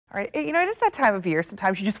All right, you know, it is that time of year.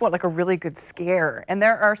 Sometimes you just want like a really good scare. And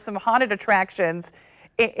there are some haunted attractions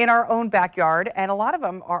in our own backyard, and a lot of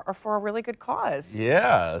them are for a really good cause.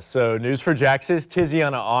 Yeah, so News4JAX's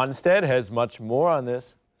Tiziana Onstead has much more on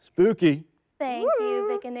this. Spooky. Thank you,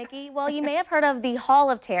 Vic and Nikki. Well, you may have heard of the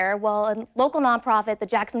Hall of Terror. Well, a local nonprofit, the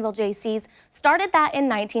Jacksonville JCs, started that in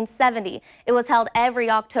 1970. It was held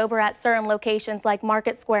every October at certain locations like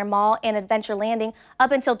Market Square Mall and Adventure Landing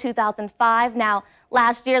up until 2005. Now,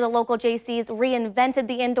 last year, the local JCs reinvented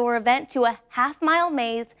the indoor event to a half-mile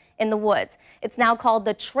maze in the woods. It's now called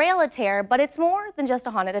the Trail of Terror, but it's more than just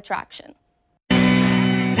a haunted attraction.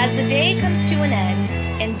 As the day comes to an end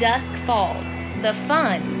and dusk falls, the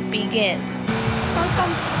fun begins.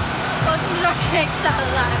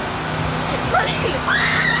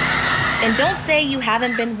 And don't say you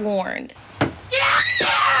haven't been warned. Get out of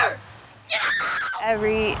here! Get out!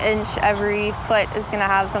 Every inch, every foot is going to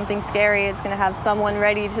have something scary. It's going to have someone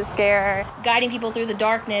ready to scare. Guiding people through the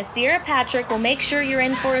darkness, Sierra Patrick will make sure you're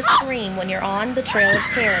in for a scream when you're on the Trail of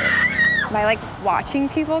Terror. I like watching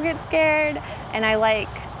people get scared, and I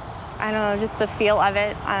don't know, just the feel of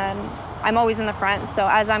it. I'm always in the front, so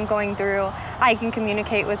as I'm going through, I can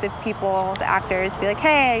communicate with the people, the actors, be like,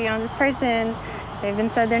 hey, you know, this person, they've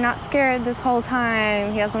been said they're not scared this whole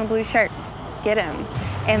time. He has on a blue shirt. Get him.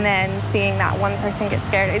 And then seeing that one person get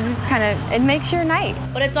scared, it just it makes your night.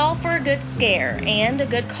 But it's all for a good scare and a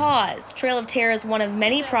good cause. Trail of Terror is one of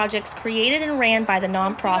many projects created and ran by the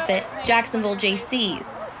nonprofit Jacksonville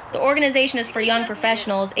JCs. The organization is for young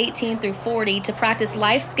professionals 18 through 40 to practice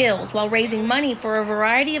life skills while raising money for a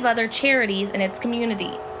variety of other charities in its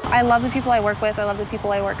community. I love the people I work with, I love the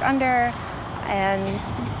people I work under, and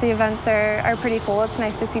the events are pretty cool. It's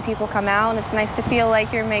nice to see people come out, and it's nice to feel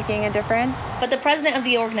like you're making a difference. But the president of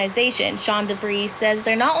the organization, Sean DeVries, says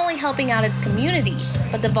they're not only helping out its community,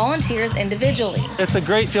 but the volunteers individually. It's a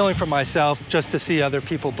great feeling for myself just to see other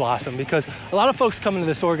people blossom, because a lot of folks come into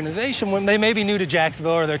this organization when they may be new to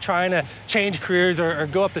Jacksonville, or they're trying to change careers or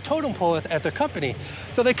go up the totem pole at their company.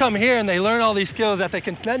 So they come here and they learn all these skills that they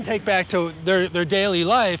can then take back to their daily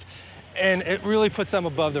life, and it really puts them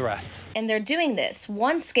above the rest. And they're doing this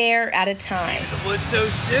one scare at a time. The woods so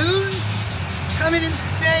soon? Come in and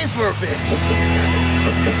stay for a bit.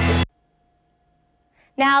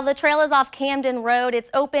 Now, the trail is off Camden Road. It's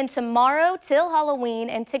open tomorrow till Halloween,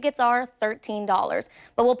 and tickets are $13.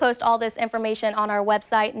 But we'll post all this information on our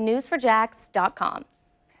website, news4jax.com.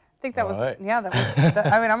 I think that was, yeah, that was,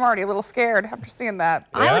 I mean, I'm already a little scared after seeing that.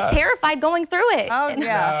 Yeah. I was terrified going through it. Oh,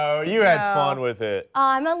 yeah. No, you had fun with it.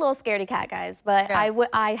 I'm a little scaredy cat, guys, but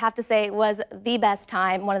I have to say it was the best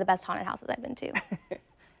time, one of the best haunted houses I've been to.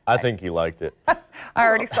 I think you liked it. I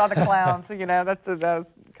already saw the clowns, so, you know, that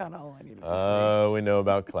was kind of all I needed to see. We know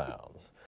about clowns.